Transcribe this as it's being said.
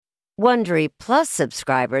Wondery Plus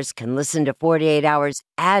subscribers can listen to 48 Hours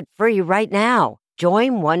ad-free right now.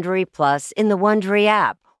 Join Wondery Plus in the Wondery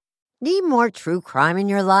app. Need more true crime in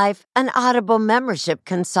your life? An Audible membership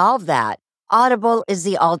can solve that. Audible is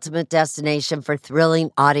the ultimate destination for thrilling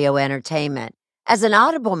audio entertainment. As an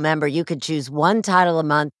Audible member, you could choose one title a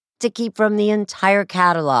month to keep from the entire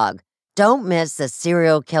catalog. Don't miss The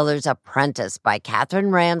Serial Killer's Apprentice by Katherine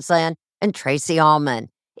Ramsland and Tracy Ullman.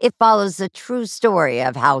 It follows the true story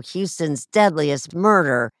of how Houston's deadliest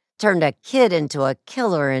murder turned a kid into a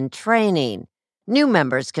killer in training. New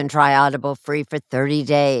members can try Audible free for 30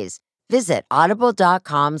 days. Visit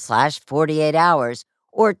audible.com/48 hours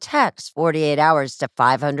or text 48 hours to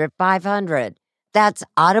 500-500. That's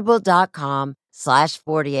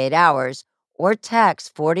audible.com/48 hours or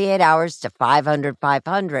text 48 hours to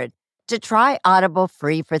 500-500 to try Audible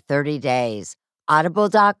free for 30 days.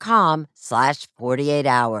 Audible.com/48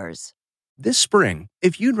 hours. This spring,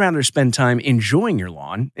 if you'd rather spend time enjoying your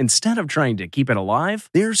lawn instead of trying to keep it alive,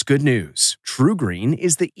 there's good news. True Green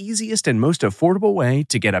is the easiest and most affordable way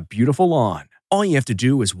to get a beautiful lawn. All you have to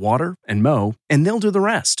do is water and mow, and they'll do the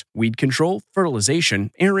rest. Weed control,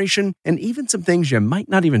 fertilization, aeration, and even some things you might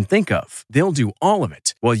not even think of. They'll do all of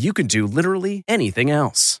it, while you can do literally anything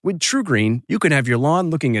else. With True Green, you can have your lawn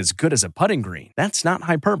looking as good as a putting green. That's not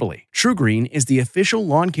hyperbole. True Green is the official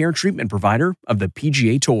lawn care treatment provider of the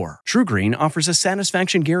PGA Tour. True Green offers a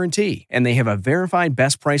satisfaction guarantee, and they have a verified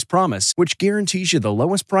best price promise, which guarantees you the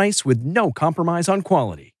lowest price with no compromise on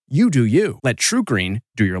quality. You do you. Let True Green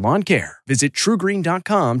do your lawn care. Visit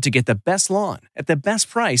TrueGreen.com to get the best lawn at the best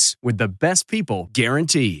price with the best people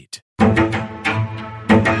guaranteed.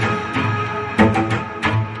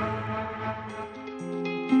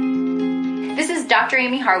 This is Dr.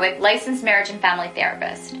 Amy Harwick, licensed marriage and family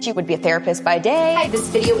therapist. She would be a therapist by day. Hi, this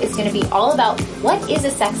video is going to be all about what is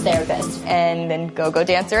a sex therapist. And then go-go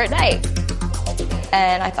dancer at night.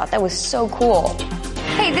 And I thought that was so cool.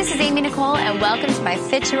 Hey, this is Amy Nicole, and welcome to my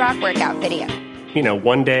Fit to Rock workout video. You know,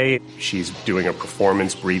 one day she's doing a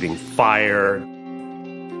performance breathing fire.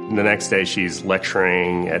 And the next day she's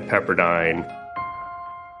lecturing at Pepperdine.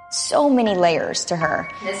 So many layers to her.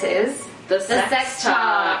 This is the sex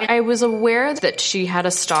talk. I was aware that she had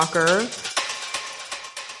a stalker.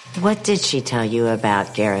 What did she tell you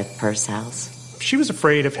about Gareth Purcell's? She was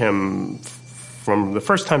afraid of him from the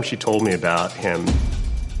first time she told me about him.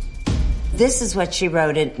 This is what she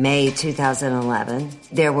wrote in May 2011.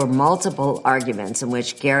 There were multiple arguments in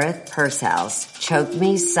which Gareth Purcell's choked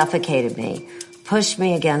me, suffocated me, pushed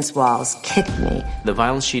me against walls, kicked me. The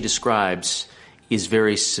violence she describes is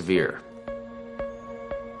very severe.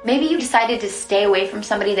 Maybe you decided to stay away from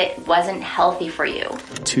somebody that wasn't healthy for you.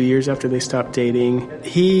 2 years after they stopped dating,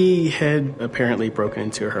 he had apparently broken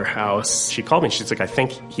into her house. She called me and she's like, I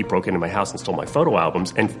think he broke into my house and stole my photo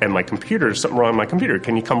albums and my computer, there's something wrong with my computer.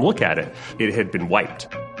 Can you come look at it? It had been wiped.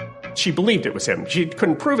 She believed it was him. She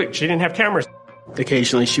couldn't prove it. She didn't have cameras.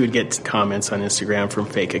 Occasionally she would get comments on Instagram from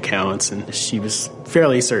fake accounts, and she was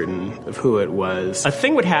fairly certain of who it was. A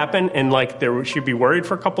thing would happen, and she'd be worried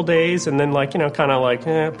for a couple days, and then but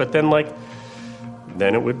then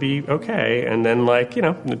then it would be okay, and then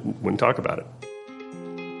wouldn't talk about it.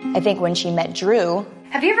 I think when she met Drew...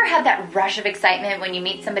 Have you ever had that rush of excitement when you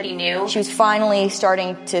meet somebody new? She was finally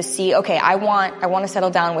starting to see, okay, I want to settle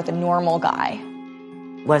down with a normal guy.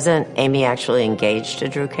 Wasn't Amy actually engaged to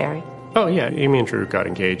Drew Carey? Oh, yeah, Amy and Drew got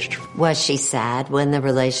engaged. Was she sad when the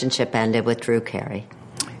relationship ended with Drew Carey?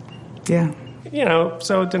 Yeah.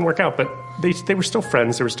 So it didn't work out, but they were still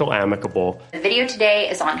friends. They were still amicable. The video today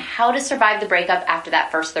is on how to survive the breakup after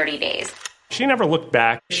that first 30 days. She never looked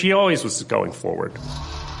back. She always was going forward.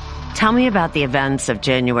 Tell me about the events of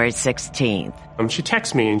January 16th. She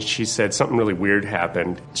texted me and she said something really weird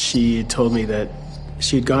happened. She told me that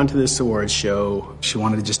she had gone to this awards show. She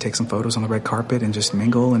wanted to just take some photos on the red carpet and just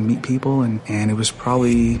mingle and meet people. And it was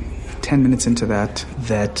probably 10 minutes into that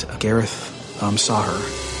Gareth saw her.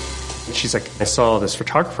 She's like, I saw this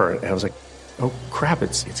photographer. And I was like, oh, crap,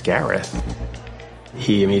 it's Gareth.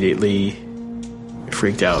 He immediately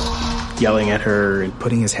freaked out, yelling at her. And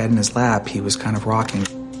putting his head in his lap, he was kind of rocking.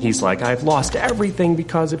 He's like, I've lost everything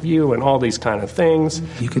because of you and all these kind of things.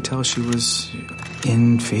 You could tell she was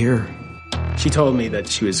in fear. She told me that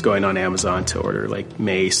she was going on Amazon to order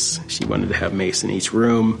mace. She wanted to have mace in each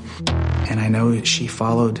room. And I know she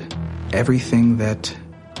followed everything that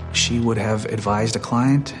she would have advised a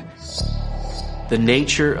client. The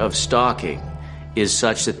nature of stalking is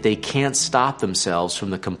such that they can't stop themselves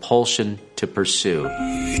from the compulsion to pursue.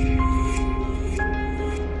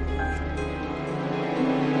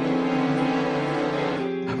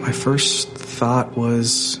 My first thought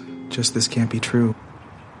was just, this can't be true.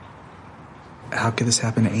 how could this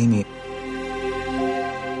happen to Amy?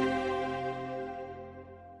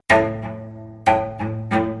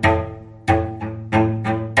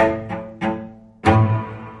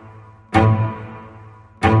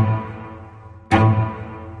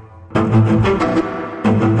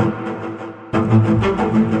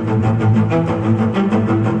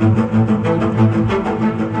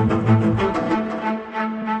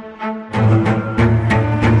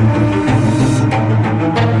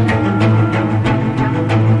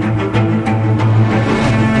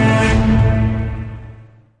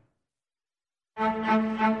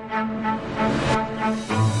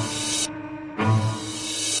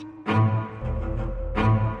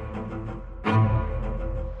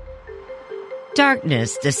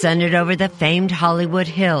 Darkness descended over the famed Hollywood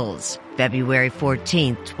Hills, February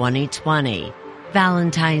 14, 2020.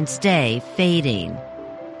 Valentine's Day fading.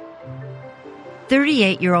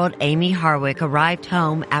 38-year-old Amy Harwick arrived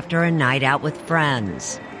home after a night out with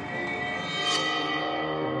friends.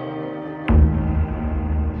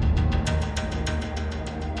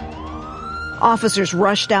 Officers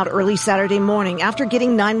rushed out early Saturday morning after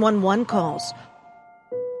getting 911 calls.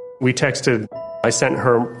 We texted. I sent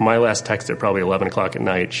her my last text at probably 11 o'clock at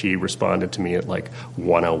night. She responded to me at like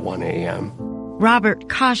 1:01 a.m. Robert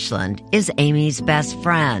Koshland is Amy's best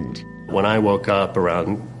friend. When I woke up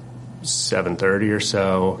around 7:30 or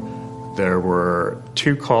so, there were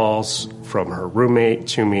 2 calls from her roommate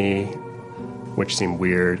to me, which seemed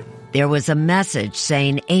weird. There was a message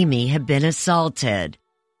saying Amy had been assaulted.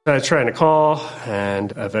 I was trying to call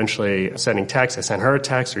and eventually sending texts. I sent her a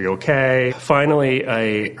text, "Are you okay?" Finally,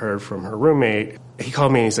 I heard from her roommate. He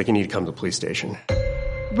called me and he's like, "You need to come to the police station."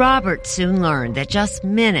 Robert soon learned that just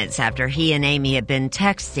minutes after he and Amy had been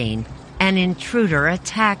texting, an intruder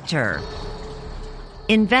attacked her.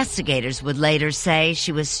 Investigators would later say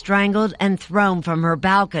she was strangled and thrown from her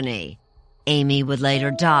balcony. Amy would later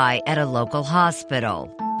die at a local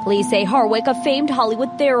hospital. Police say Harwick, a famed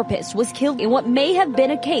Hollywood therapist, was killed in what may have been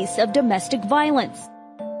a case of domestic violence.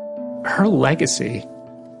 Her legacy,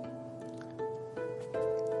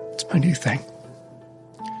 it's my new thing.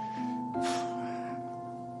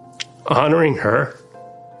 Honoring her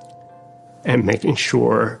and making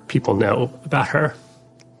sure people know about her.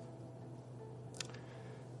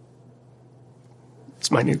 It's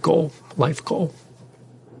my new goal, life goal.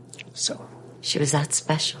 So. She was that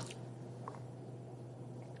special.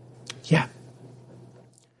 Yeah.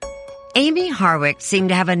 Amy Harwick seemed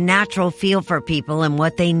to have a natural feel for people and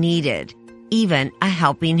what they needed, even a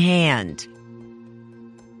helping hand.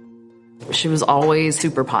 She was always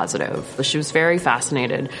super positive. She was very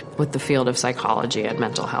fascinated with the field of psychology and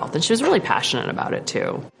mental health, and she was really passionate about it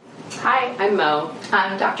too. Hi, I'm Mo.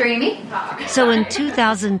 I'm Dr. Amy. So in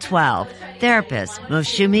 2012, therapist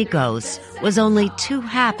Moshumi Ghost was only too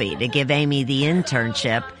happy to give Amy the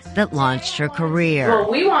internship that launched her career.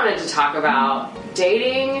 Well, we wanted to talk about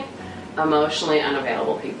dating emotionally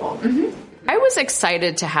unavailable people. I was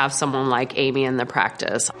excited to have someone like Amy in the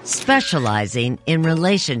practice. Specializing in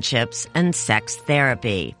relationships and sex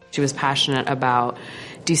therapy. She was passionate about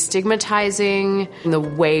destigmatizing the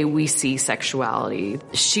way we see sexuality.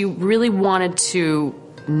 She really wanted to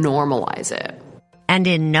normalize it. And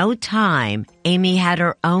in no time, Amy had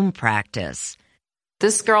her own practice.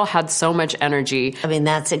 This girl had so much energy. I mean,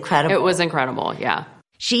 that's incredible. It was incredible, yeah.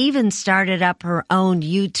 She even started up her own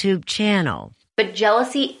YouTube channel. But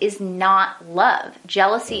jealousy is not love.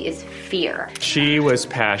 Jealousy is fear. She was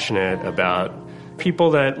passionate about people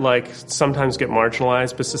that, like, sometimes get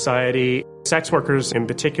marginalized by society, sex workers in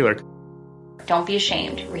particular. Don't be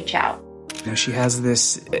ashamed. Reach out. You know, she has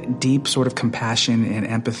this deep sort of compassion and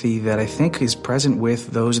empathy that I think is present with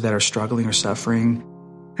those that are struggling or suffering.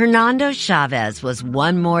 Hernando Chavez was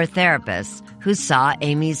one more therapist who saw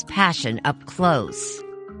Amy's passion up close.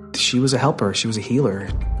 She was a helper. She was a healer.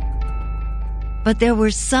 But there were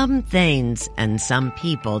some things and some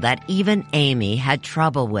people that even Amy had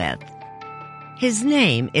trouble with. His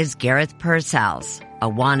name is Gareth Pershouse, a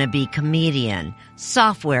wannabe comedian,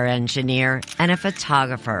 software engineer, and a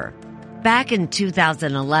photographer. Back in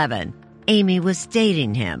 2011, Amy was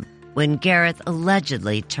dating him when Gareth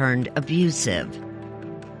allegedly turned abusive.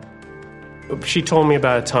 She told me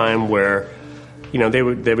about a time where, you know, they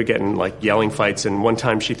would get in like yelling fights, and one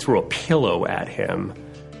time she threw a pillow at him,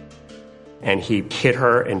 and he hit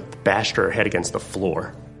her and bashed her head against the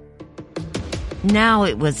floor. Now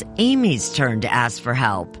it was Amy's turn to ask for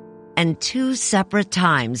help, and 2 separate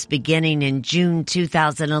times beginning in June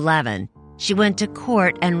 2011, she went to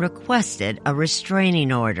court and requested a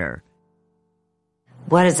restraining order.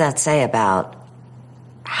 What does that say about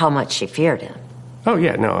how much she feared him? Oh,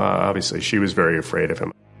 yeah, no, obviously, she was very afraid of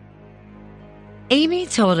him. Amy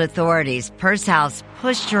told authorities Pursehouse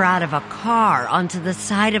pushed her out of a car onto the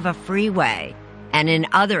side of a freeway, and in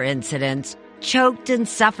other incidents, choked and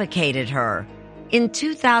suffocated her. In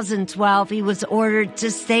 2012, he was ordered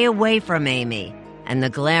to stay away from Amy, and the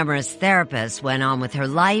glamorous therapist went on with her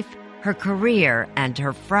life, her career, and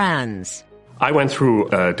her friends. I went through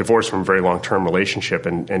a divorce from a very long-term relationship,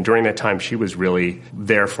 and during that time, she was really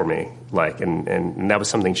there for me, and that was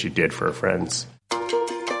something she did for her friends.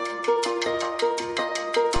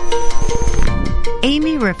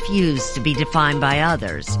 Amy refused to be defined by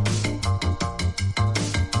others.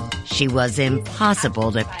 She was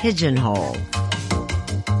impossible to pigeonhole.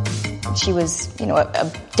 She was,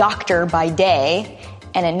 a doctor by day,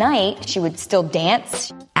 and at night she would still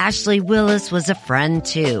dance. Ashley Willis was a friend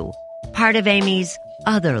too, part of Amy's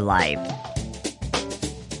other life.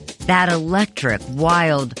 That electric,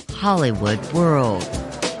 wild Hollywood world.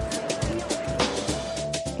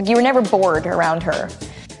 You were never bored around her.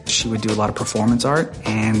 She would do a lot of performance art,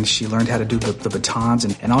 and she learned how to do the batons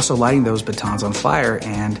and also lighting those batons on fire,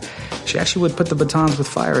 and she actually would put the batons with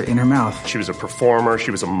fire in her mouth. She was a performer,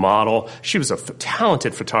 she was a model, she was a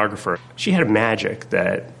talented photographer. She had a magic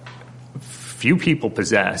that few people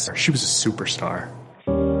possess. She was a superstar.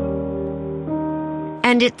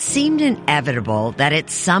 And it seemed inevitable that at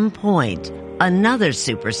some point, another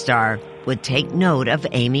superstar would take note of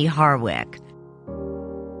Amy Harwick.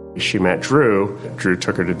 She met Drew. Drew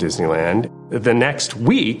took her to Disneyland. The next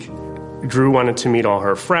week, Drew wanted to meet all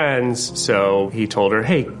her friends, so he told her,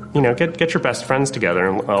 hey, get your best friends together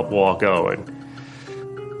and we'll all go. And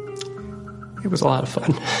it was a lot of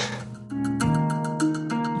fun.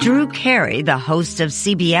 Drew Carey, the host of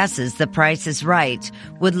CBS's The Price is Right,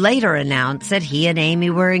 would later announce that he and Amy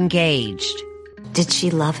were engaged. Did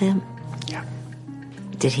she love him? Yeah.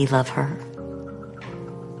 Did he love her?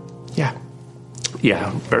 Yeah.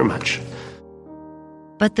 Yeah, very much.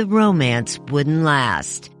 But the romance wouldn't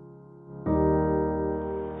last.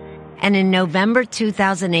 And in November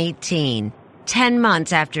 2018, 10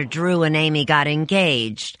 months after Drew and Amy got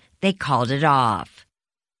engaged, they called it off.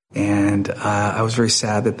 And I was very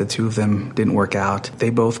sad that the two of them didn't work out.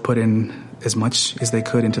 They both put in as much as they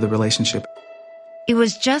could into the relationship. It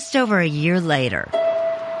was just over a year later,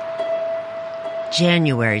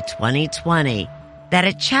 January 2020, that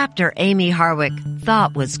a chapter Amy Harwick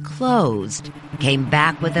thought was closed came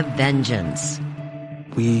back with a vengeance.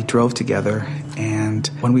 We drove together, and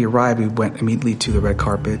when we arrived, we went immediately to the red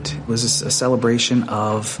carpet. It was a celebration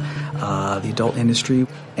of the adult industry,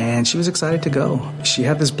 and she was excited to go. She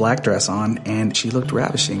had this black dress on, and she looked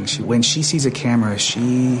ravishing. When she sees a camera,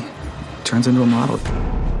 she turns into a model.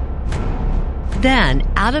 Then,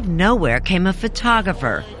 out of nowhere came a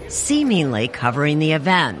photographer, seemingly covering the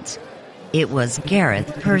event. It was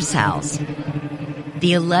Gareth Pursehouse.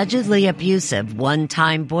 The allegedly abusive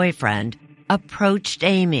one-time boyfriend approached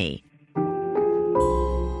Amy.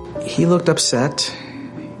 He looked upset,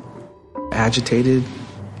 agitated,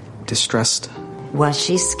 distressed. Was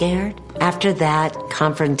she scared after that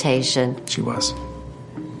confrontation? She was.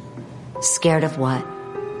 Scared of what?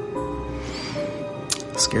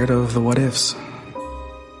 Scared of the what-ifs.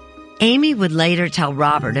 Amy would later tell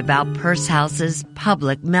Robert about Pursehouse's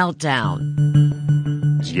public meltdown.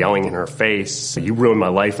 Yelling in her face, "You ruined my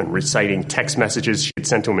life," and reciting text messages she had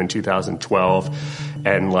sent to him in 2012,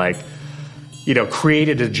 and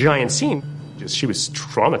created a giant scene. She was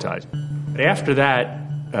traumatized. After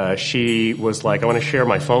that, she was like, "I want to share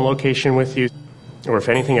my phone location with you, or if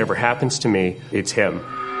anything ever happens to me, it's him."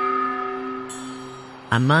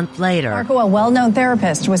 A month later, Marco, a well-known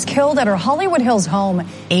therapist, was killed at her Hollywood Hills home.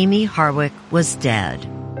 Amy Harwick was dead.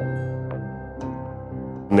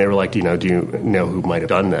 And they were like, do you know who might have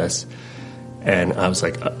done this? And I was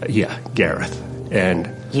like, yeah, Gareth. And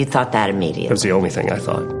you thought that immediately? That was the only thing I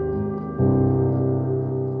thought.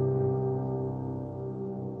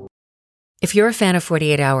 If you're a fan of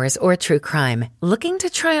 48 Hours or true crime, looking to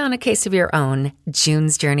try on a case of your own,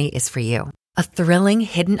 June's Journey is for you. A thrilling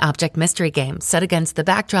hidden object mystery game set against the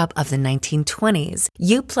backdrop of the 1920s.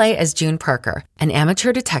 You play as June Parker, an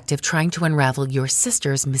amateur detective trying to unravel your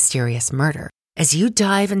sister's mysterious murder. As you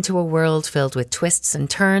dive into a world filled with twists and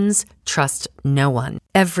turns, trust no one.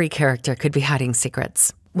 Every character could be hiding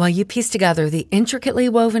secrets. While you piece together the intricately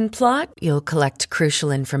woven plot, you'll collect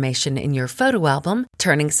crucial information in your photo album,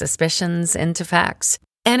 turning suspicions into facts.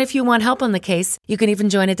 And if you want help on the case, you can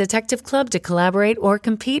even join a detective club to collaborate or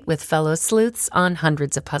compete with fellow sleuths on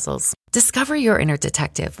hundreds of puzzles. Discover your inner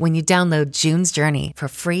detective when you download June's Journey for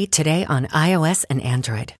free today on iOS and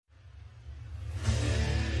Android.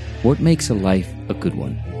 What makes a life a good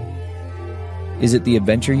one? Is it the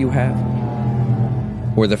adventure you have?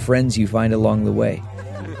 or the friends you find along the way.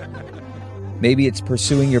 Maybe it's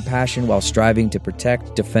pursuing your passion while striving to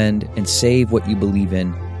protect, defend, and save what you believe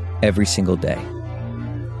in every single day.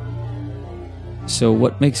 So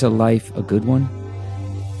what makes a life a good one?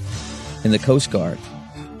 In the Coast Guard,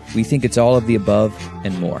 we think it's all of the above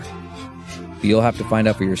and more. But you'll have to find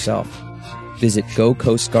out for yourself. Visit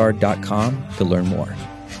gocoastguard.com to learn more.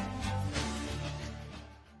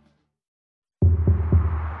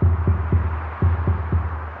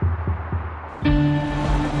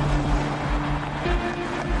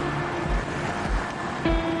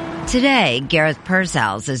 Today, Gareth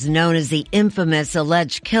Pershouse is known as the infamous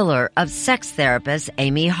alleged killer of sex therapist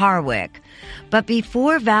Amy Harwick. But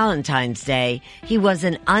before Valentine's Day, he was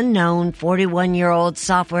an unknown 41-year-old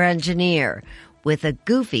software engineer with a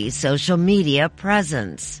goofy social media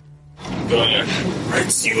presence. I'm gonna rip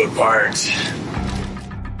you apart.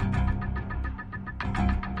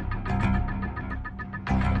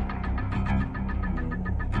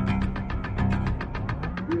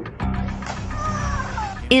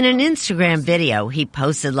 In an Instagram video he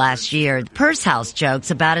posted last year, Pershouse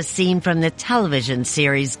jokes about a scene from the television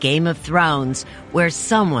series Game of Thrones where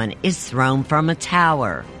someone is thrown from a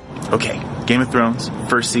tower. Okay, Game of Thrones,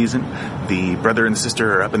 first season. The brother and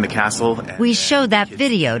sister are up in the castle. We showed that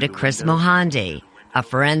video to Chris Mohandi, a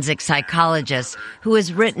forensic psychologist who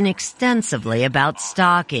has written extensively about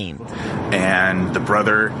stalking. And the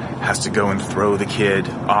brother has to go and throw the kid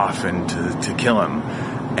off and to kill him.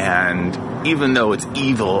 And even though it's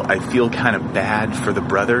evil, I feel kind of bad for the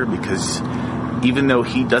brother because even though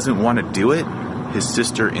he doesn't want to do it, his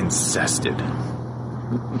sister insisted.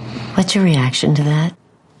 What's your reaction to that?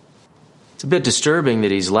 It's a bit disturbing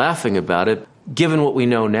that he's laughing about it. Given what we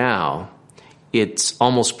know now, it's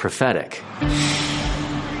almost prophetic.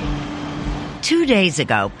 2 days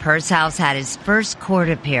ago, Pershouse had his first court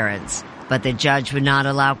appearance, but the judge would not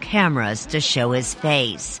allow cameras to show his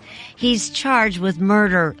face. He's charged with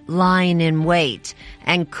murder, lying in wait,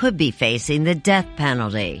 and could be facing the death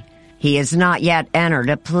penalty. He has not yet entered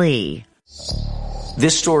a plea.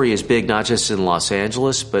 This story is big not just in Los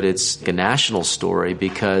Angeles, but it's a national story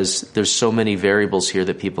because there's so many variables here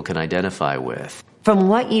that people can identify with. From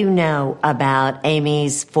what you know about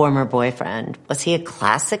Amy's former boyfriend, was he a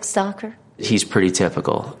classic stalker? He's pretty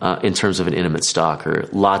typical in terms of an intimate stalker.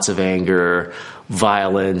 Lots of anger,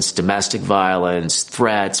 violence, domestic violence,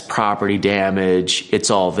 threats, property damage. It's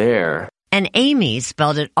all there. And Amy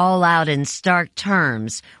spelled it all out in stark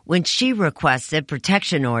terms when she requested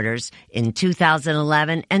protection orders in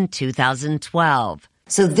 2011 and 2012.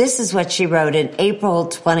 So this is what she wrote in April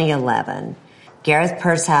 2011. Gareth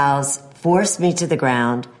Pershouse forced me to the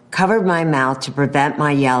ground, covered my mouth to prevent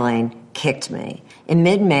my yelling, kicked me. In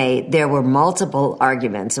mid-May, there were multiple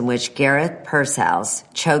arguments in which Gareth Pershouse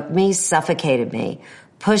choked me, suffocated me,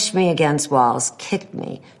 pushed me against walls, kicked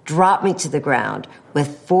me, dropped me to the ground,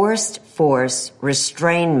 with forced force,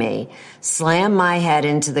 restrained me, slammed my head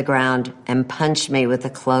into the ground, and punched me with a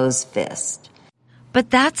closed fist. But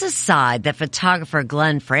that's a side that photographer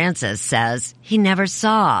Glenn Francis says he never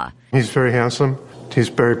saw. He's very handsome. He's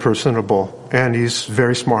very personable, and he's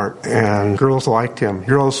very smart, and girls liked him.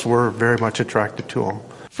 Girls were very much attracted to him.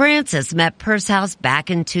 Francis met Pershouse back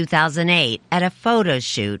in 2008 at a photo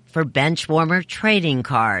shoot for Benchwarmer trading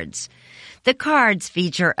cards. The cards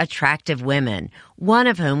feature attractive women, one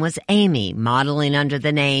of whom was Amy, modeling under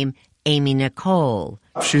the name Amy Nicole.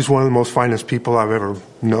 She's one of the most finest people I've ever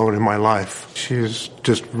known in my life. She's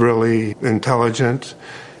just really intelligent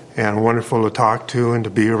and wonderful to talk to and to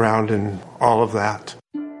be around and all of that.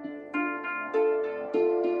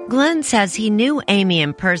 Glenn says he knew Amy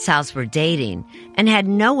and Pershouse were dating and had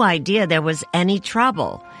no idea there was any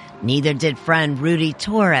trouble. Neither did friend Rudy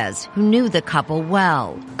Torres, who knew the couple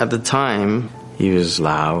well. At the time, he was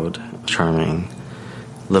loud, charming,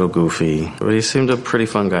 a little goofy, but he seemed a pretty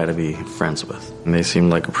fun guy to be friends with. And they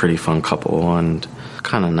seemed like a pretty fun couple and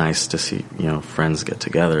kind of nice to see, friends get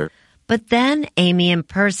together. But then Amy and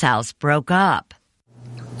Pershouse broke up.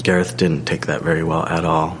 Gareth didn't take that very well at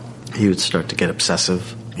all. He would start to get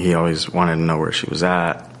obsessive. He always wanted to know where she was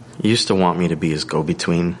at. He used to want me to be his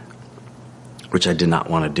go-between, which I did not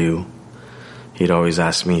want to do. He'd always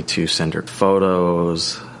ask me to send her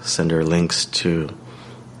photos, send her links to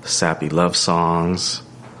sappy love songs.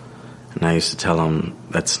 And I used to tell him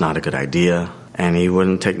that's not a good idea. And he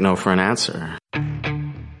wouldn't take no for an answer.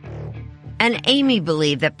 And Amy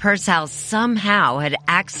believed that Pershouse somehow had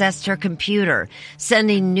accessed her computer,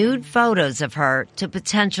 sending nude photos of her to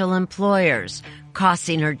potential employers,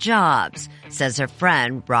 costing her jobs, says her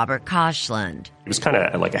friend Robert Koshland. He was kind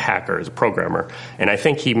of like a hacker as a programmer, and I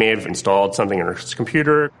think he may have installed something on his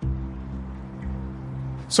computer.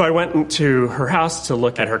 So I went into her house to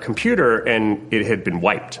look at her computer, and it had been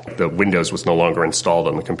wiped. The Windows was no longer installed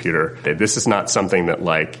on the computer. This is not something that,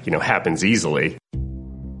 happens easily.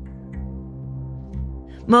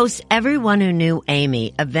 Most everyone who knew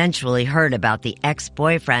Amy eventually heard about the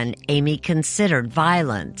ex-boyfriend Amy considered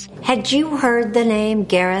violent. Had you heard the name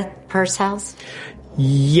Gareth Pursehouse?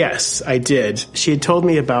 Yes, I did. She had told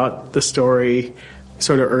me about the story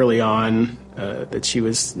sort of early on, that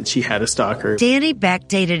she had a stalker. Danny Beck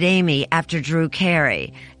dated Amy after Drew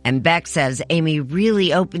Carey, and Beck says Amy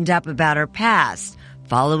really opened up about her past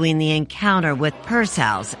following the encounter with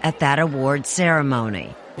Pursehouse at that award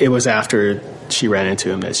ceremony. It was after she ran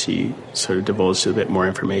into him that she sort of divulged a bit more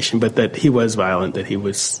information, but that he was violent, that he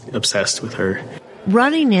was obsessed with her.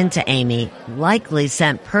 Running into Amy likely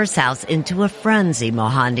sent Pursehouse into a frenzy,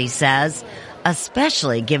 Mohandy says,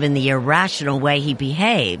 especially given the irrational way he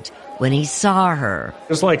behaved when he saw her.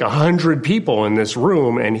 There's 100 people in this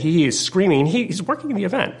room, and he is screaming. He's working the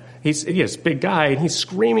event. He's a big guy, and he's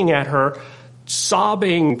screaming at her,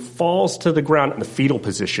 sobbing, falls to the ground in the fetal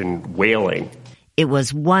position, wailing. It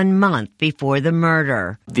was 1 month before the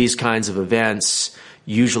murder. These kinds of events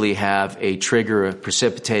usually have a trigger, a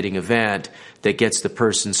precipitating event that gets the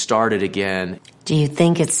person started again. Do you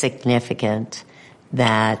think it's significant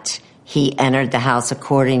that he entered the house,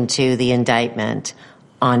 according to the indictment,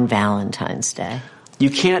 on Valentine's Day?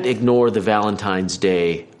 You can't ignore the Valentine's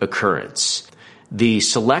Day occurrence. The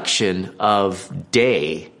selection of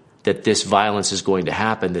day that this violence is going to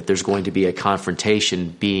happen, that there's going to be a confrontation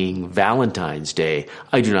being Valentine's Day,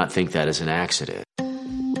 I do not think that is an accident.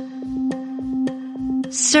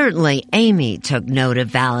 Certainly, Amy took note of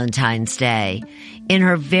Valentine's Day. In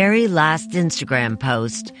her very last Instagram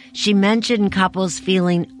post, she mentioned couples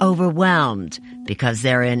feeling overwhelmed because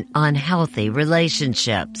they're in unhealthy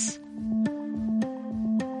relationships.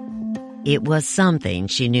 It was something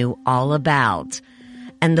she knew all about,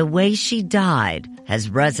 and the way she died has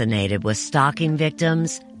resonated with stalking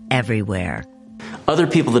victims everywhere. Other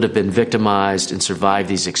people that have been victimized and survived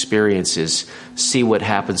these experiences see what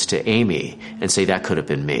happens to Amy and say, that could have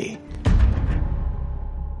been me.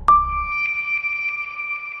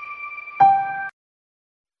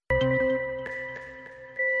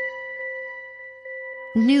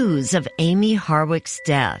 News of Amy Harwick's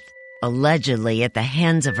death, allegedly at the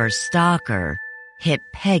hands of her stalker, hit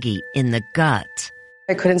Peggy in the gut.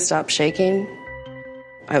 I couldn't stop shaking.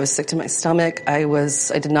 I was sick to my stomach. I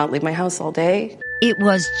did not leave my house all day. It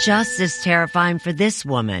was just as terrifying for this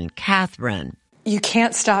woman, Catherine. You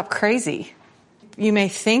can't stop crazy. You may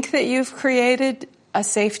think that you've created a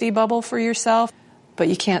safety bubble for yourself, but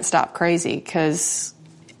you can't stop crazy, because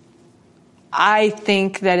I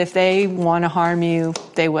think that if they want to harm you,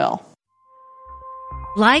 they will.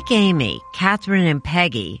 Like Amy, Catherine and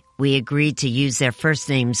Peggy, we agreed to use their first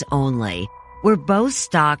names only, were both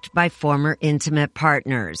stalked by former intimate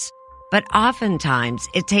partners. But oftentimes,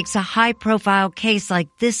 it takes a high-profile case like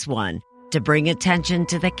this one to bring attention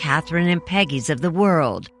to the Catherine and Peggys of the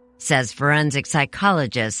world, says forensic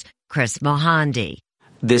psychologist Chris Mohandy.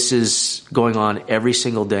 This is going on every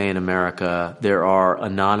single day in America. There are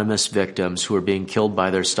anonymous victims who are being killed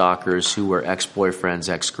by their stalkers who were ex-boyfriends,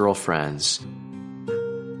 ex-girlfriends.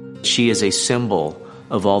 She is a symbol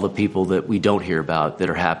of all the people that we don't hear about that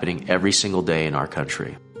are happening every single day in our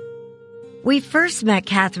country. We first met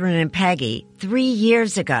Catherine and Peggy 3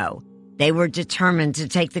 years ago. They were determined to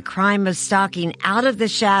take the crime of stalking out of the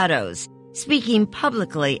shadows, speaking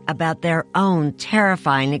publicly about their own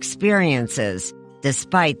terrifying experiences,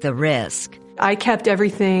 despite the risk. I kept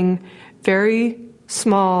everything very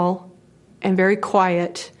small and very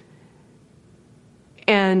quiet,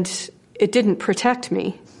 and it didn't protect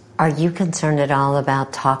me. Are you concerned at all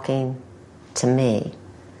about talking to me,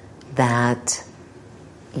 that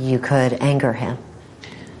you could anger him?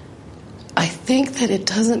 I think that it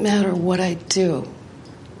doesn't matter what I do.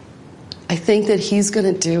 I think that he's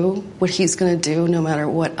going to do what he's going to do no matter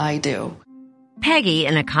what I do. Peggy,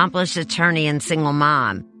 an accomplished attorney and single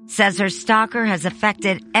mom, says her stalker has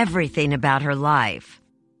affected everything about her life.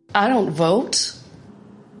 I don't vote.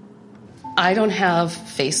 I don't have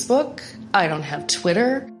Facebook. I don't have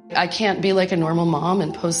Twitter. I can't be like a normal mom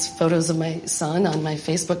and post photos of my son on my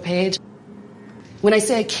Facebook page. When I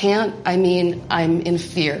say I can't, I mean I'm in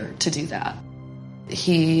fear to do that.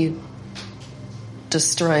 He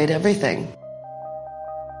destroyed everything.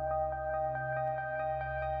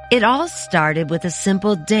 It all started with a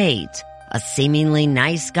simple date, a seemingly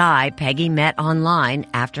nice guy Peggy met online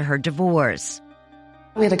after her divorce.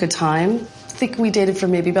 We had a good time. I think we dated for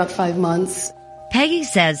maybe about 5 months. Peggy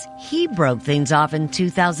says he broke things off in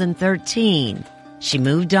 2013. She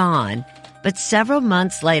moved on, But several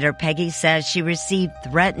months later, Peggy says she received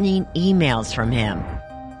threatening emails from him.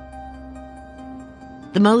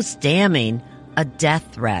 The most damning, a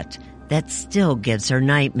death threat that still gives her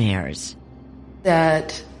nightmares.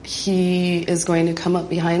 That he is going to come up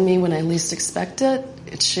behind me when I least expect it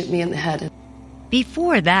and shoot me in the head.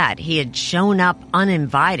 Before that, he had shown up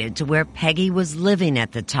uninvited to where Peggy was living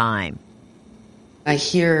at the time. I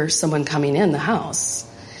hear someone coming in the house,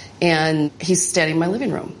 and he's standing in my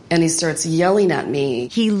living room, and he starts yelling at me.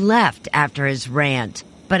 He left after his rant,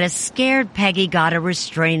 but a scared Peggy got a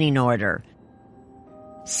restraining order.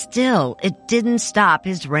 Still, it didn't stop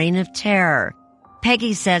his reign of terror.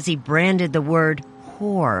 Peggy says he branded the word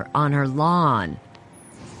whore on her lawn.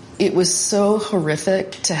 It was so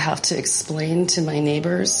horrific to have to explain to my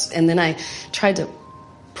neighbors, and then I tried to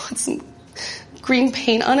put some green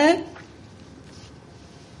paint on it,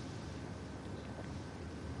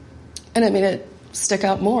 and it made it stick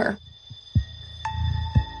out more.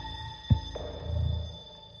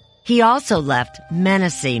 He also left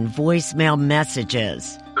menacing voicemail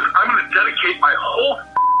messages. I'm going to dedicate my whole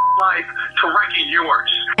life to wrecking yours.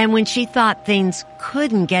 And when she thought things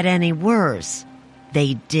couldn't get any worse,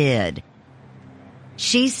 they did.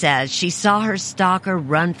 She says she saw her stalker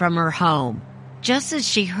run from her home just as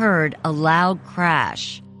she heard a loud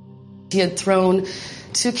crash. He had thrown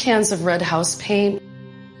 2 cans of red house paint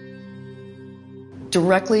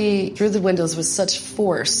directly through the windows with such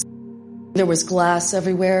force. There was glass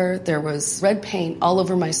everywhere. There was red paint all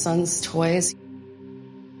over my son's toys.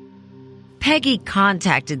 Peggy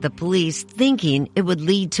contacted the police thinking it would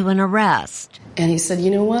lead to an arrest. And he said,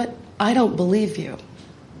 "You know what? I don't believe you."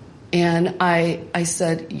 And I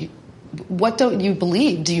said, "What don't you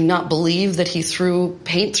believe? Do you not believe that he threw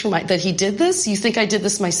paint through that he did this? You think I did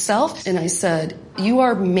this myself?" And I said, "You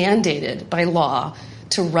are mandated by law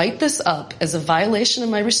to write this up as a violation of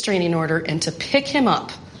my restraining order and to pick him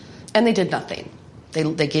up." And they did nothing.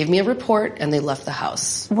 They gave me a report and they left the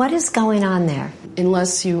house. What is going on there?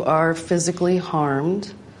 Unless you are physically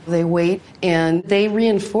harmed, they wait, and they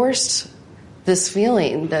reinforced this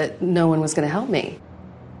feeling that no one was going to help me.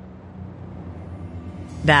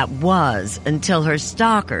 That was until her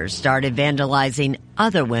stalkers started vandalizing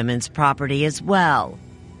other women's property as well.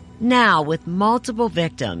 Now, with multiple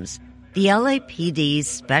victims, the LAPD's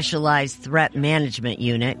Specialized Threat Management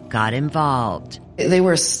Unit got involved. They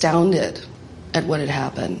were astounded at what had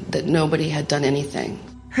happened, that nobody had done anything.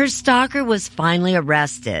 Her stalker was finally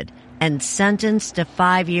arrested and sentenced to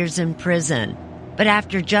 5 years in prison, but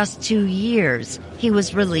after just 2 years, he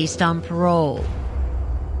was released on parole.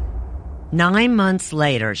 9 months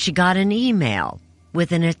later, she got an email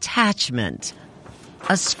with an attachment,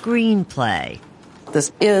 a screenplay.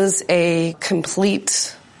 This is a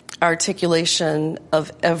complete articulation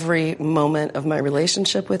of every moment of my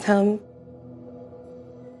relationship with him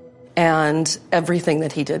and everything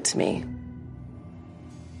that he did to me.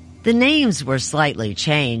 The names were slightly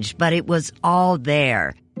changed, but it was all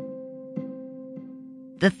there.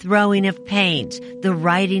 The throwing of paint, the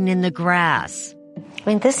writing in the grass. I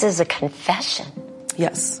mean, this is a confession.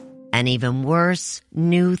 Yes. And even worse,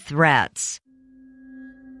 new threats.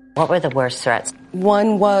 What were the worst threats?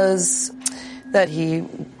 One was that he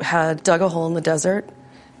had dug a hole in the desert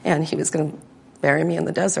and he was going to bury me in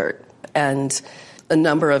the desert. And a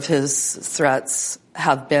number of his threats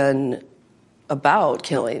have been about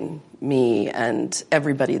killing me and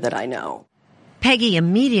everybody that I know. Peggy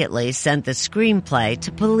immediately sent the screenplay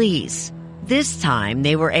to police. This time,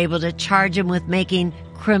 they were able to charge him with making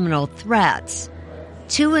criminal threats.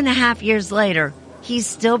 2.5 years later, he's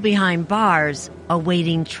still behind bars,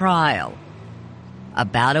 awaiting trial.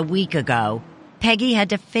 About a week ago, Peggy had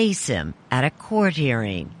to face him at a court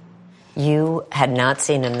hearing. You had not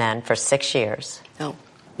seen him then for 6 years. No.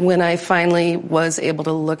 When I finally was able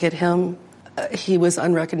to look at him, he was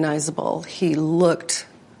unrecognizable. He looked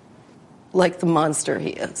like the monster he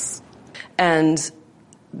is. And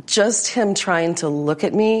just him trying to look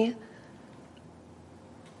at me,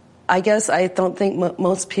 I guess I don't think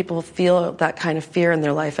most people feel that kind of fear in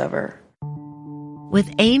their life ever. With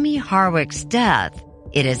Amy Harwick's death,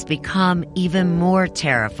 it has become even more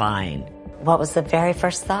terrifying. What was the very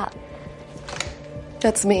first thought?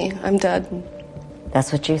 That's me. I'm dead.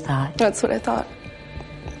 That's what you thought? That's what I thought.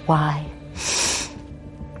 Why?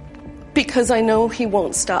 Because I know he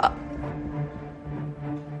won't stop.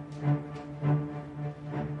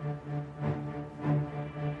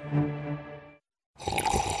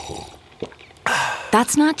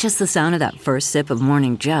 That's not just the sound of that first sip of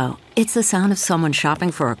Morning Joe. It's the sound of someone shopping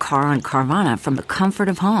for a car on Carvana from the comfort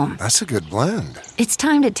of home. That's a good blend. It's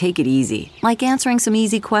time to take it easy, like answering some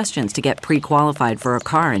easy questions to get pre-qualified for a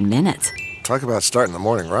car in minutes. Talk about starting the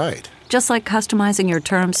morning right. Just like customizing your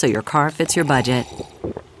terms so your car fits your budget.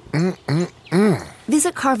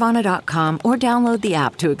 Visit Carvana.com or download the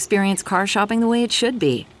app to experience car shopping the way it should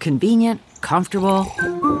be. Convenient, comfortable.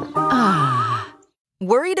 Ah.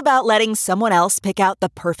 Worried about letting someone else pick out the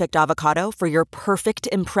perfect avocado for your perfect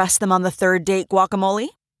impress-them-on-the-third-date guacamole?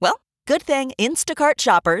 Well, good thing Instacart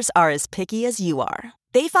shoppers are as picky as you are.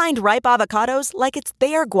 They find ripe avocados like it's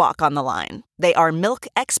their guac on the line. They are milk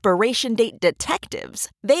expiration date detectives.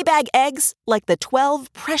 They bag eggs like the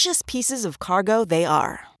 12 precious pieces of cargo they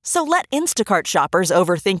are. So let Instacart shoppers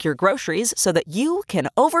overthink your groceries so that you can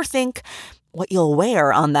overthink what you'll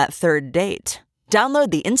wear on that third date.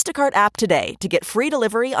 Download the Instacart app today to get free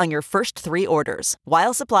delivery on your first 3 orders,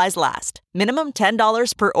 while supplies last. Minimum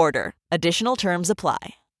 $10 per order. Additional terms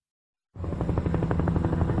apply.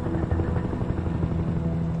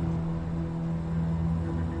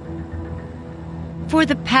 For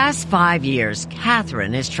the past 5 years,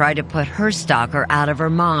 Catherine has tried to put her stalker out of her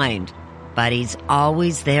mind, but he's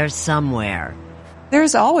always there somewhere.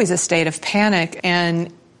 There's always a state of panic,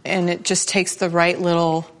 and it just takes the right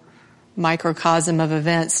little microcosm of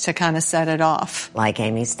events to kind of set it off. Like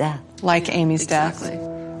Amy's death. Like Amy's death,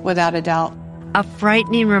 without a doubt. A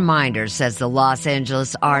frightening reminder, says the Los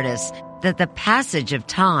Angeles artist, that the passage of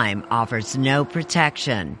time offers no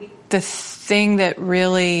protection. The thing that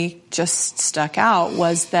really just stuck out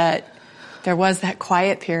was that there was that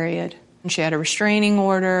quiet period. She had a restraining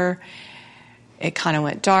order. It kind of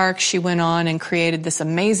went dark. She went on and created this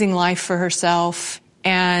amazing life for herself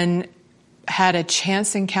and had a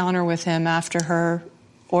chance encounter with him after her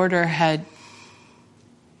order had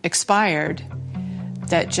expired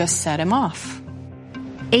that just set him off.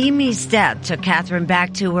 Amy's death took Catherine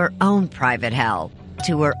back to her own private hell,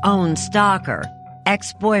 to her own stalker,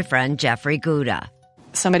 ex-boyfriend Jeffrey Gouda.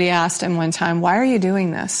 Somebody asked him one time, "Why are you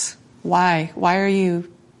doing this? Why? Why are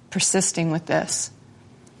you persisting with this?"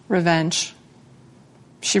 Revenge.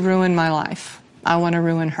 She ruined my life. I want to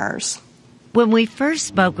ruin hers. When we first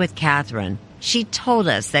spoke with Catherine, she told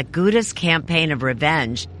us that Gouda's campaign of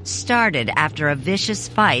revenge started after a vicious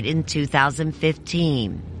fight in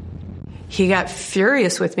 2015. He got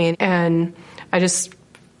furious with me, and I just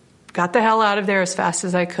got the hell out of there as fast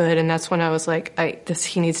as I could, and that's when I was like,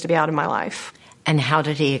 he needs to be out of my life. And how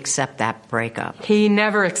did he accept that breakup? He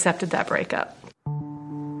never accepted that breakup.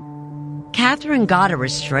 Catherine got a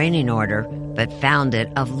restraining order, but found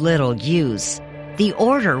it of little use. The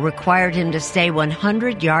order required him to stay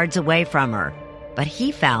 100 yards away from her, but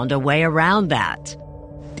he found a way around that.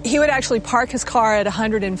 He would actually park his car at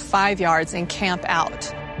 105 yards and camp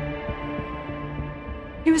out.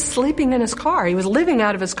 He was sleeping in his car. He was living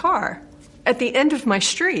out of his car at the end of my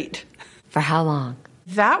street. For how long?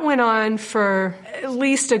 That went on for at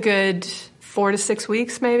least a good 4 to 6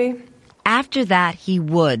 weeks, maybe. After that, he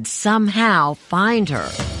would somehow find her.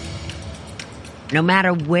 No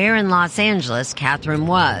matter where in Los Angeles Catherine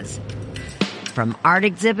was, from art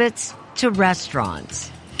exhibits to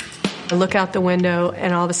restaurants. I look out the window,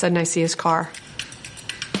 and all of a sudden I see his car.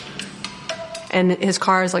 And his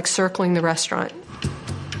car is like circling the restaurant.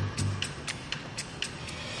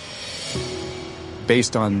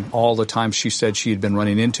 Based on all the times she said she had been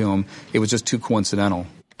running into him, it was just too coincidental.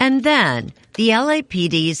 And then the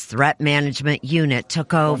LAPD's threat management unit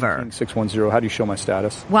took over. 610, how do you show my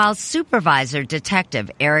status? While supervisor detective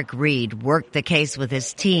Eric Reed worked the case with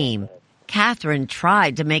his team, Catherine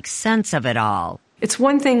tried to make sense of it all. It's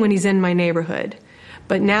one thing when he's in my neighborhood,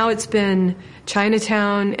 but now it's been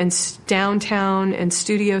Chinatown and downtown and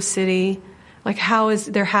Studio City. Like,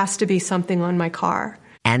 there has to be something on my car.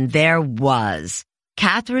 And there was.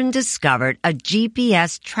 Catherine discovered a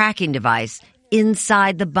GPS tracking device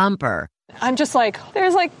inside the bumper. I'm just like,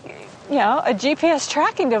 there's a GPS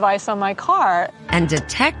tracking device on my car. And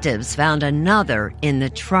detectives found another in the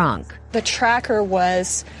trunk. The tracker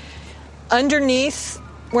was underneath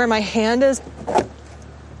where my hand is,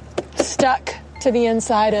 stuck to the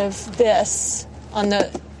inside of this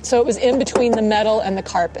so it was in between the metal and the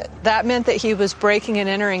carpet. That meant that he was breaking and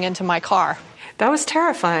entering into my car. That was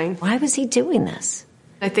terrifying. Why was he doing this?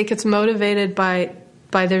 I think it's motivated by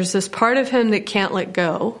there's this part of him that can't let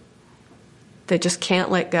go, that just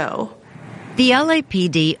can't let go. The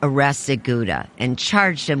LAPD arrested Gouda and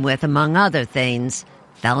charged him with, among other things,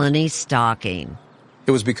 felony stalking.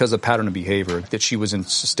 It was because of pattern of behavior, that she was in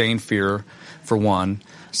sustained fear, for one.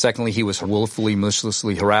 Secondly, he was willfully,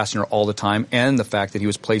 maliciously harassing her all the time, and the fact that he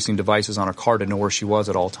was placing devices on her car to know where she was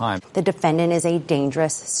at all times. The defendant is a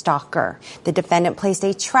dangerous stalker. The defendant placed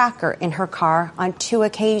a tracker in her car on 2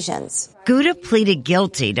 occasions. Gouda pleaded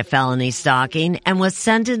guilty to felony stalking and was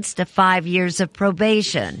sentenced to 5 years of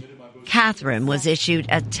probation. Catherine was issued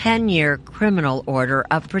a 10-year criminal order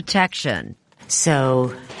of protection.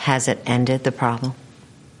 So, has it ended the problem?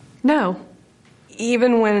 No.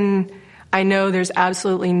 Even when I know there's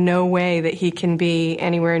absolutely no way that he can be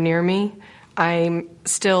anywhere near me, I'm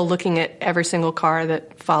still looking at every single car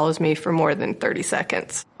that follows me for more than 30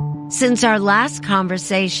 seconds. Since our last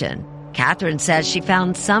conversation, Catherine says she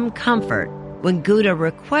found some comfort when Gouda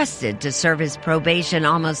requested to serve his probation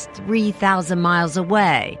almost 3,000 miles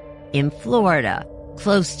away in Florida,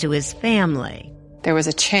 close to his family. There was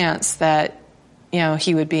a chance that,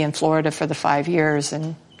 he would be in Florida for the 5 years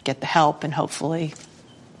and get the help and hopefully,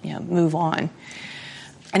 move on.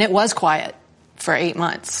 And it was quiet for 8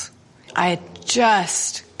 months. I had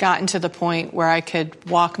just gotten to the point where I could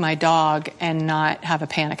walk my dog and not have a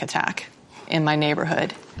panic attack in my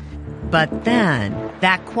neighborhood. But then,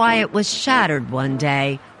 that quiet was shattered one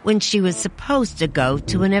day when she was supposed to go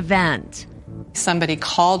to an event. Somebody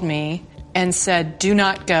called me and said, do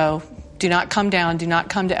not go, do not come down, do not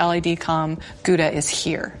come to LADCOM. Gouda is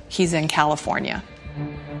here. He's in California.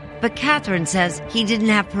 But Catherine says he didn't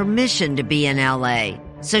have permission to be in L.A.,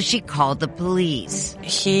 so she called the police.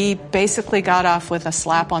 He basically got off with a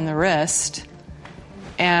slap on the wrist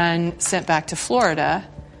and sent back to Florida,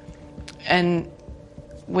 and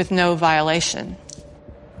with no violation.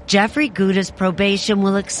 Jeffrey Gouda's probation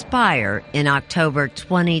will expire in October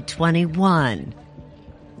 2021.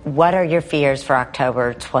 What are your fears for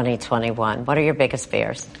October 2021? What are your biggest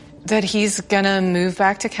fears? That he's going to move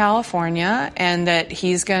back to California and that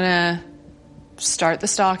he's going to start the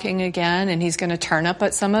stalking again and he's going to turn up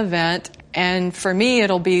at some event. And for me,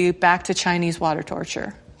 it'll be back to Chinese water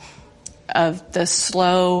torture of the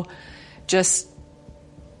slow, just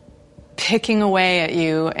picking away at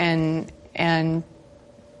you and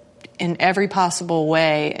in every possible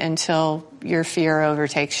way until your fear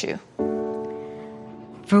overtakes you.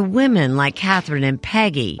 For women like Catherine and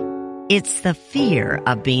Peggy, it's the fear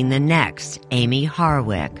of being the next Amy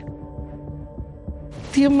Harwick.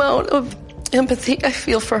 The amount of empathy I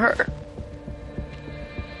feel for her.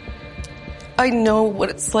 I know what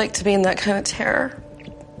it's like to be in that kind of terror,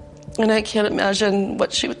 and I can't imagine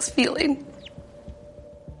what she was feeling.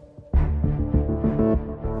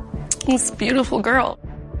 This beautiful girl.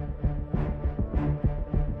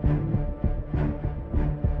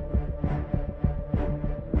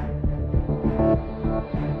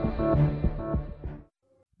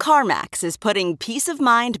 CarMax is putting peace of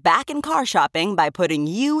mind back in car shopping by putting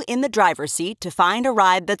you in the driver's seat to find a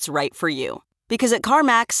ride that's right for you. Because at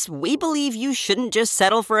CarMax, we believe you shouldn't just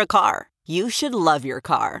settle for a car. You should love your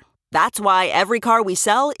car. That's why every car we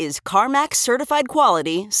sell is CarMax certified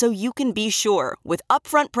quality, so you can be sure with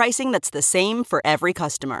upfront pricing that's the same for every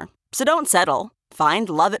customer. So don't settle. Find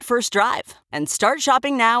love at first drive and start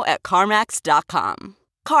shopping now at CarMax.com.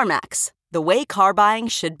 CarMax, the way car buying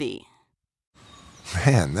should be.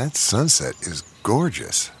 Man, that sunset is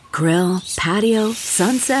gorgeous. Grill, patio,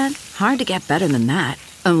 sunset. Hard to get better than that.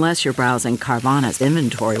 Unless you're browsing Carvana's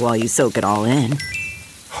inventory while you soak it all in.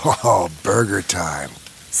 Oh, burger time.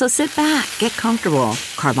 So sit back, get comfortable.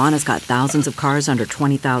 Carvana's got thousands of cars under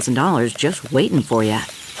 $20,000 just waiting for you.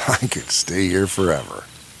 I could stay here forever.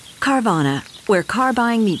 Carvana, where car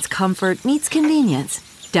buying meets comfort meets convenience.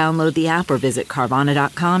 Download the app or visit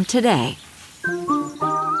Carvana.com today.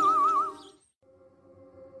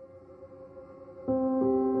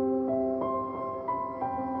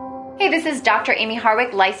 Hey, this is Dr. Amy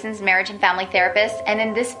Harwick, licensed marriage and family therapist, and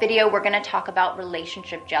in this video we're going to talk about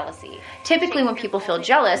relationship jealousy. Typically when people feel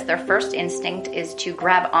jealous, their first instinct is to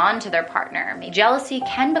grab onto their partner. Jealousy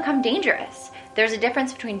can become dangerous. There's a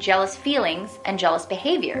difference between jealous feelings and jealous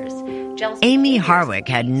behaviors. Amy Harwick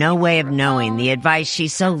had no way of knowing the advice she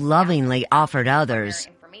so lovingly offered others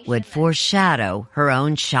would foreshadow her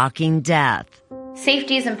own shocking death.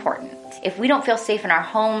 Safety is important. If we don't feel safe in our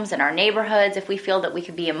homes, in our neighborhoods, if we feel that we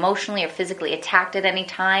could be emotionally or physically attacked at any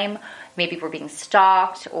time, maybe we're being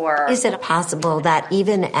stalked or... Is it possible that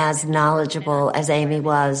even as knowledgeable as Amy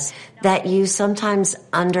was, that you sometimes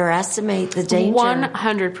underestimate the danger?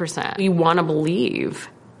 100%. You want to believe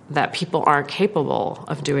that people aren't capable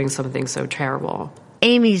of doing something so terrible.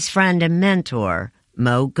 Amy's friend and mentor,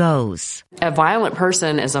 Mo Gose. A violent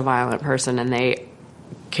person is a violent person, and they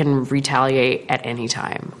can retaliate at any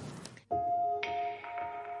time.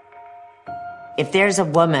 If there's a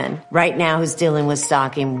woman right now who's dealing with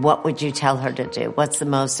stalking, what would you tell her to do? What's the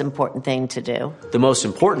most important thing to do? The most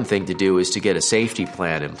important thing to do is to get a safety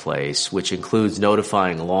plan in place, which includes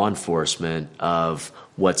notifying law enforcement of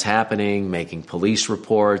what's happening, making police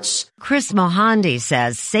reports. Chris Mohandi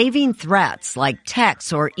says saving threats like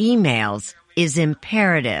texts or emails is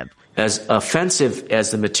imperative. As offensive as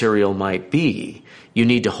the material might be, you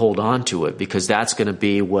need to hold on to it because that's going to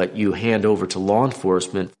be what you hand over to law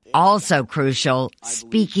enforcement. Also crucial,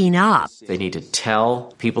 speaking up. They need to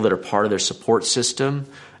tell people that are part of their support system,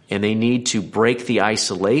 and they need to break the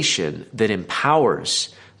isolation that empowers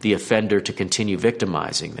the offender to continue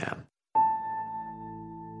victimizing them.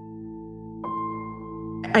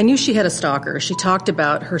 I knew she had a stalker. She talked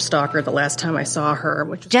about her stalker the last time I saw her.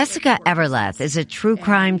 Jessica Everleth is a true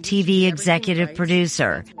crime TV executive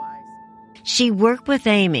producer. She worked with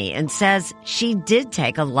Amy and says she did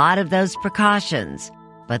take a lot of those precautions,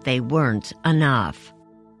 but they weren't enough.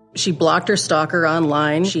 She blocked her stalker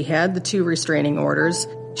online. She had the 2 restraining orders.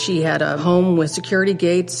 She had a home with security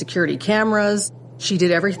gates, security cameras. She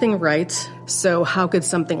did everything right. So how could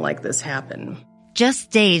something like this happen?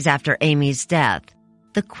 Just days after Amy's death,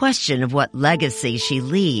 the question of what legacy she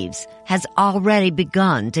leaves has already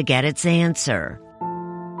begun to get its answer.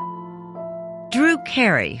 Drew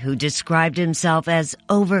Carey, who described himself as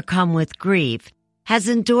overcome with grief, has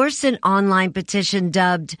endorsed an online petition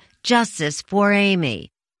dubbed Justice for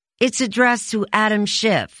Amy. It's addressed to Adam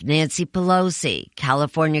Schiff, Nancy Pelosi,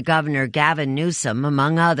 California Governor Gavin Newsom,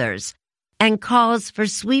 among others, and calls for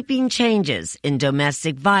sweeping changes in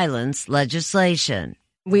domestic violence legislation.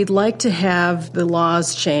 We'd like to have the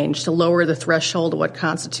laws changed to lower the threshold of what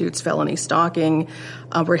constitutes felony stalking,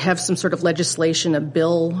 or have some sort of legislation, a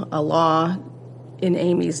bill, a law in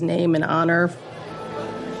Amy's name and honor.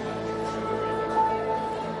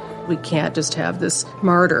 We can't just have this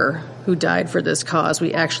martyr who died for this cause.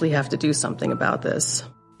 We actually have to do something about this.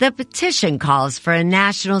 The petition calls for a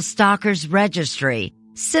national stalkers registry,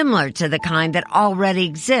 similar to the kind that already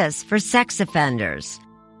exists for sex offenders.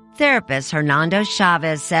 Therapist Hernando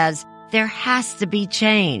Chavez says there has to be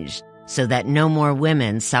change so that no more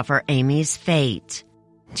women suffer Amy's fate.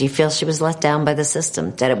 Do you feel she was let down by the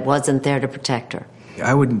system, that it wasn't there to protect her?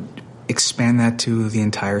 I would expand that to the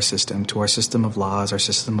entire system, to our system of laws, our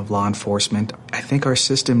system of law enforcement. I think our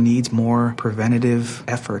system needs more preventative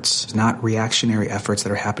efforts, not reactionary efforts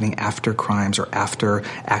that are happening after crimes or after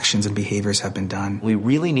actions and behaviors have been done. We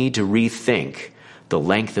really need to rethink the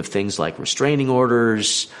length of things like restraining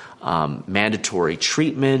orders, mandatory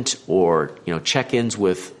treatment, or check-ins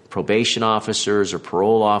with probation officers or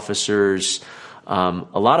parole officers. A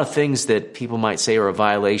lot of things that people might say are a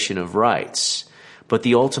violation of rights. But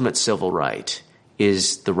the ultimate civil right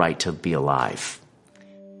is the right to be alive.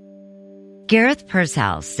 Gareth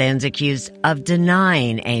Pershouse stands accused of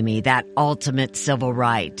denying Amy that ultimate civil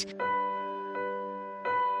right,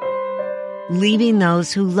 leaving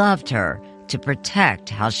those who loved her to protect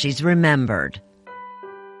how she's remembered.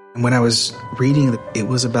 When I was reading, it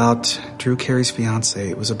was about Drew Carey's fiance.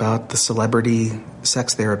 It was about the celebrity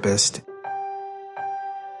sex therapist.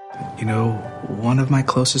 One of my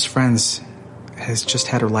closest friends has just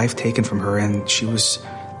had her life taken from her, and she was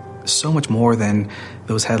so much more than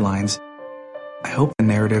those headlines. I hope the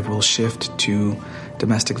narrative will shift to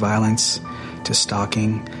domestic violence, to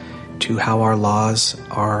stalking, to how our laws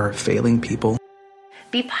are failing people.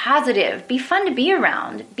 Be positive. Be fun to be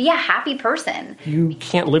around. Be a happy person. You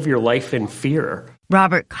can't live your life in fear.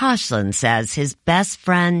 Robert Koshland says his best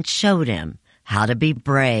friend showed him how to be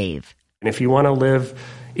brave. And if you want to live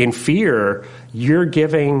in fear, you're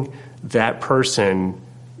giving that person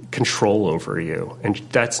control over you. And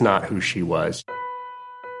that's not who she was.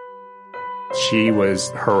 She was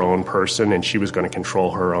her own person, and she was going to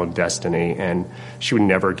control her own destiny, and she would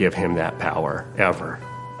never give him that power, ever.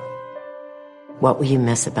 What will you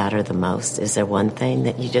miss about her the most? Is there one thing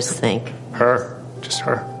that you just think? Her. Just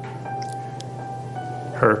her.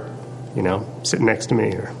 Her, sitting next to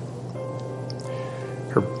me. Or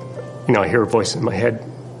her, I hear her voice in my head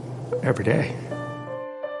every day.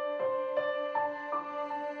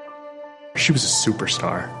 She was a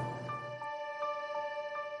superstar.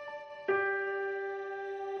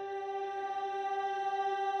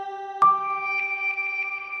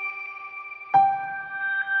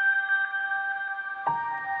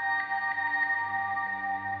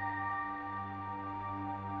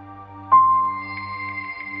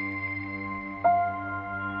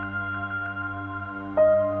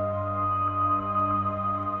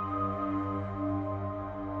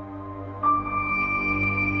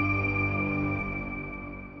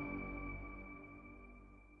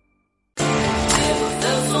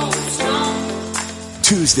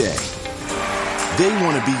 Tuesday. They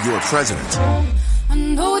want to be your president. I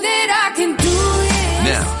know that I can do it.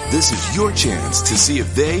 Now, this is your chance to see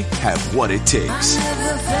if they have what it takes.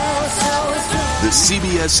 The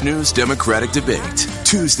CBS News Democratic Debate.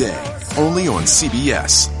 Tuesday, only on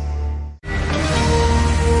CBS.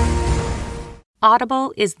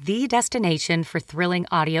 Audible is the destination for thrilling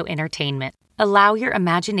audio entertainment. Allow your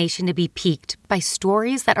imagination to be piqued by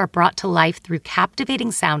stories that are brought to life through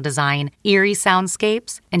captivating sound design, eerie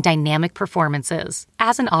soundscapes, and dynamic performances.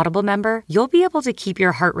 As an Audible member, you'll be able to keep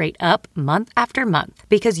your heart rate up month after month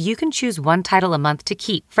because you can choose one title a month to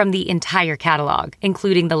keep from the entire catalog,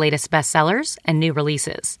 including the latest bestsellers and new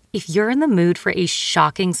releases. If you're in the mood for a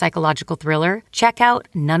shocking psychological thriller, check out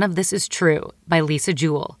None of This Is True by Lisa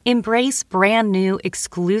Jewell. Embrace brand new,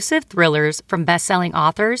 exclusive thrillers from best-selling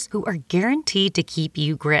authors who are guaranteed to keep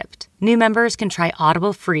you gripped. New members can try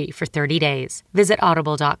Audible free for 30 days. Visit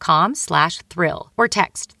audible.com/thrill or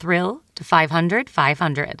text thrill to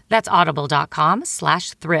 500-500. That's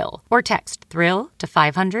audible.com/thrill or text thrill to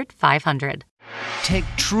 500-500. Take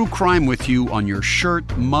true crime with you on your shirt,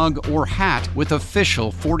 mug, or hat with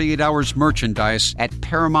official 48 Hours merchandise at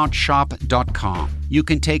ParamountShop.com. You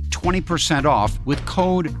can take 20% off with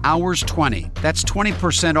code HOURS20. That's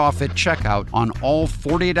 20% off at checkout on all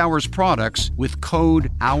 48 Hours products with code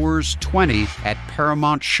HOURS20 at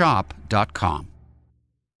ParamountShop.com.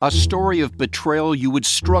 A story of betrayal you would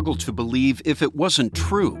struggle to believe if it wasn't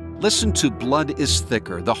true. Listen to Blood is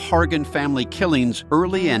Thicker, The Hargan Family Killings,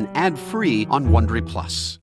 early and ad-free on Wondery Plus.